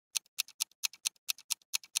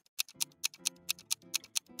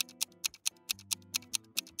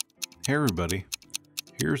Hey everybody,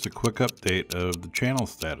 here's a quick update of the channel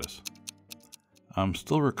status. I'm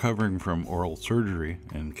still recovering from oral surgery,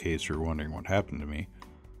 in case you're wondering what happened to me.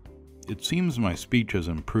 It seems my speech has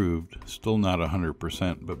improved, still not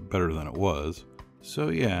 100%, but better than it was. So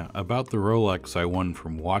yeah, about the Rolex I won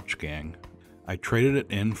from Watchgang, I traded it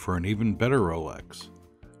in for an even better Rolex.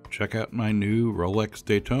 Check out my new Rolex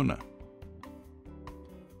Daytona.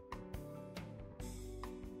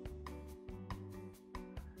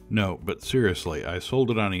 No, but seriously, I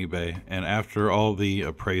sold it on eBay, and after all the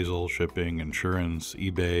appraisal, shipping, insurance,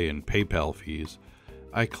 eBay, and PayPal fees,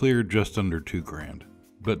 I cleared just under $2,000.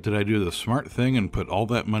 But did I do the smart thing and put all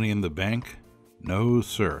that money in the bank? No,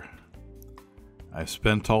 sir. I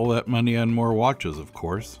spent all that money on more watches, of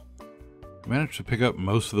course. I managed to pick up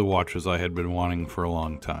most of the watches I had been wanting for a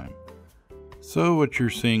long time. So what you're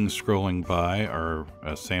seeing scrolling by are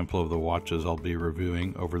a sample of the watches I'll be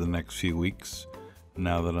reviewing over the next few weeks,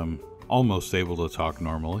 now that I'm almost able to talk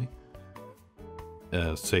normally.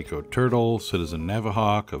 A Seiko Turtle, Citizen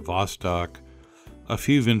Navahawk, a Vostok, a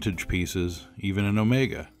few vintage pieces, even an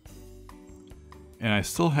Omega. And I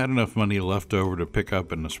still had enough money left over to pick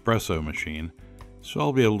up an espresso machine, so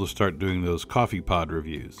I'll be able to start doing those coffee pod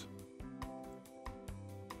reviews.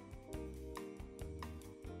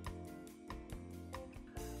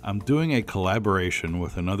 I'm doing a collaboration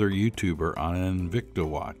with another YouTuber on an Invicta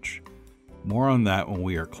watch. More on that when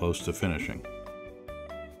we are close to finishing.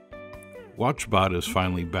 WatchBot is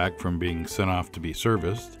finally back from being sent off to be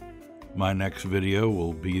serviced. My next video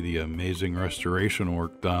will be the amazing restoration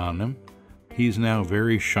work done on him. He's now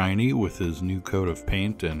very shiny with his new coat of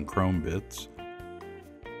paint and chrome bits.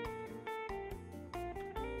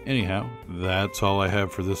 Anyhow, that's all I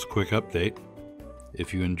have for this quick update.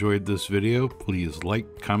 If you enjoyed this video, please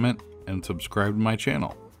like, comment, and subscribe to my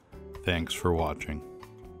channel. Thanks for watching.